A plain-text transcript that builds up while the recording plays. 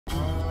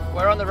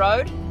We're on the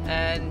road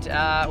and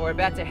we're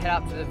about to head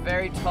up to the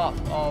very top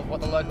of what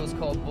the locals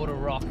call Buddha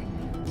Rock.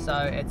 So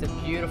it's a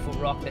beautiful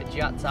rock that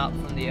juts up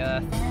from the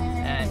earth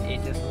and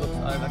it just looks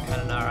over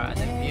Kununurra, and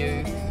the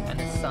view and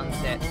the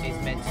sunset is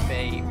meant to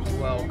be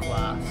world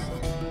class.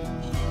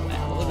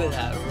 Wow, look at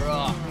that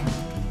rock.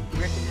 You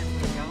reckon that's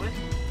where we're going?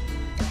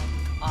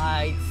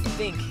 I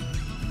think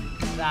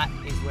that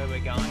is where we're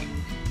going.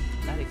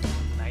 That is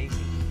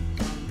amazing.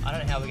 I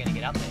don't know how we're going to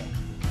get up there.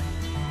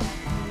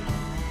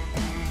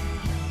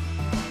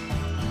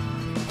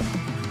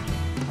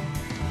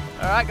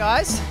 All right,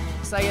 guys.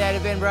 Say good day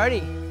to Ben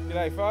Broady.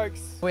 G'day,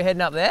 folks. We're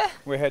heading up there.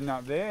 We're heading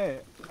up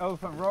there.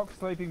 Elephant Rock,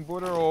 Sleeping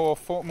Buddha, or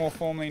more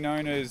formally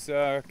known as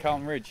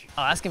Carlton Ridge.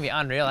 Oh, that's going to be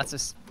unreal. That's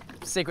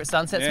a secret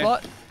sunset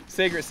spot.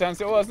 Secret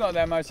sunset. Well, it's not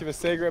that much of a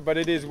secret, but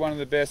it is one of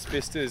the best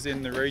vistas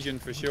in the region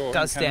for sure. It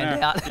does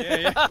stand out.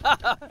 Yeah.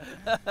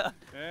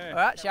 All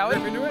right, shall we?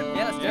 Rip into it?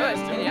 Yeah, let's do it.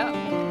 Giddy up.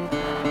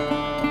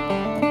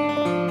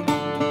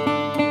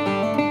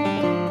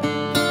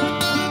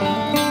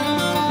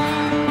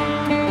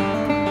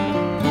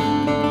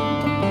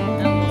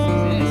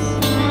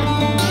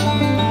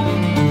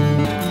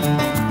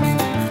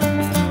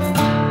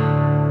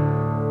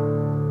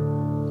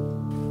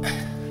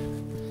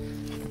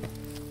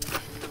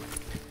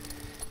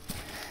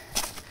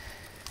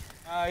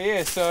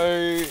 Yeah,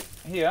 so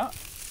here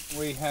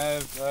we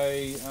have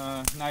a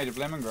native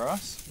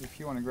lemongrass. If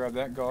you want to grab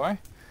that guy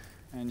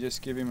and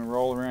just give him a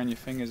roll around your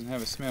fingers and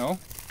have a smell.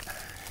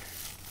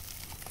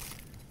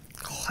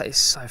 Oh, it's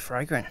so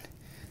fragrant.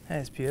 That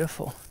is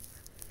beautiful.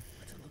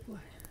 What's it look like?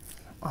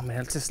 I mean,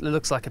 it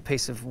looks like a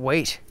piece of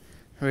wheat,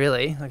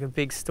 really, like a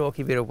big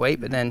stalky bit of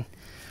wheat, but then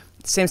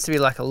it seems to be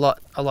like a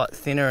lot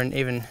thinner and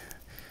even,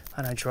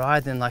 I don't know,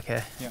 dried than like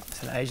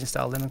it's an Asian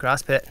style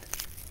lemongrass, but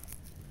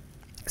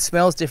it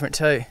smells different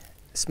too.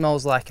 It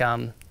smells like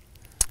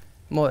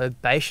more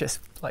herbaceous,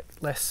 like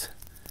less.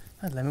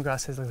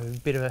 Lemongrass has like a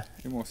bit of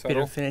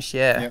a finish.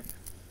 Yeah. Yep.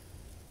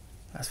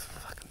 That's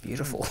fucking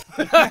beautiful.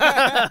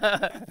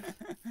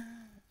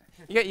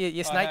 You got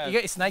your snake. You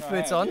got your snake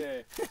boots on.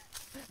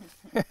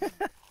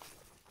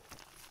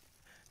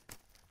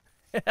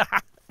 Yeah.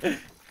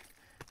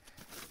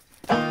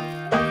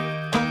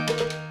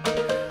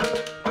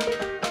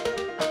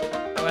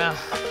 Wow,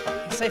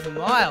 you can see for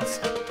miles.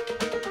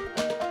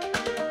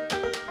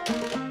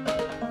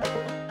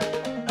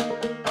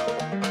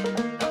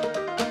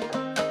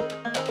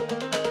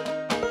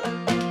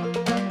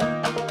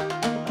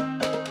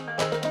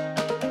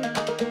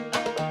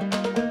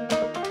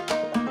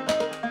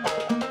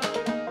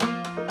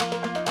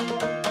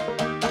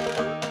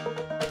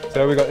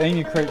 So we've got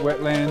Emu Creek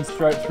wetlands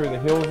straight through the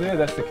hills there.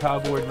 That's the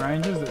Carboyd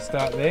Ranges that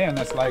start there, and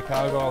that's Lake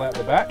Argyle out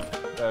the back.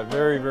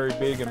 Very, very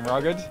big and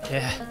rugged.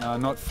 Yeah.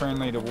 Not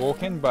friendly to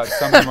walk in, but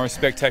some of the most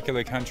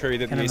spectacular country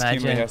that the East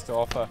Kimberley has to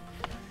offer.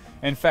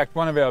 In fact,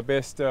 one of our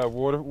best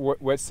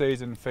wet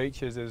season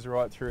features is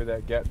right through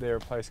that gap there, a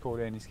place called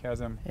Andy's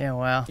Chasm. Yeah,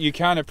 wow. You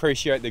can't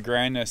appreciate the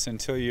grandness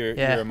until you're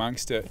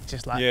amongst it.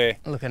 Just like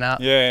looking up.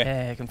 Yeah.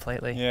 Yeah,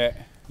 completely. Yeah.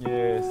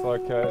 Yeah, it's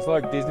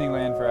like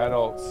Disneyland for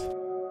adults.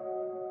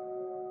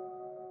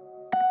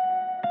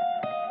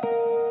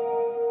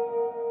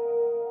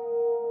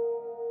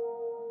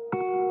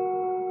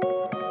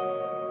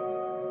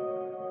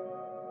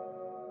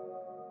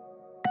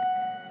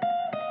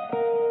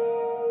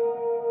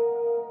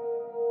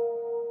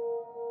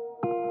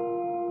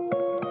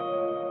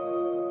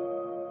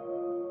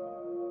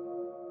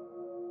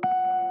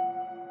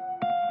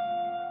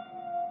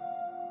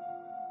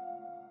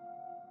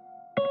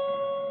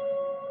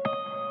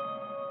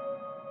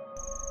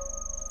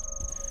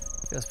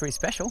 Feels pretty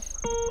special.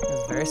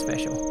 Feels very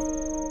special.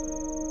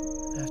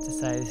 I have to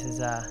say this is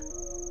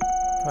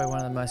probably one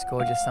of the most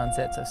gorgeous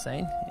sunsets I've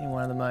seen in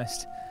one of the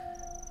most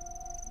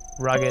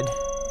rugged,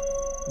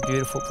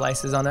 beautiful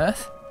places on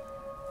earth.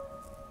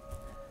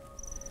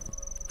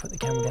 Put the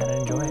camera down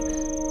and enjoy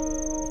it.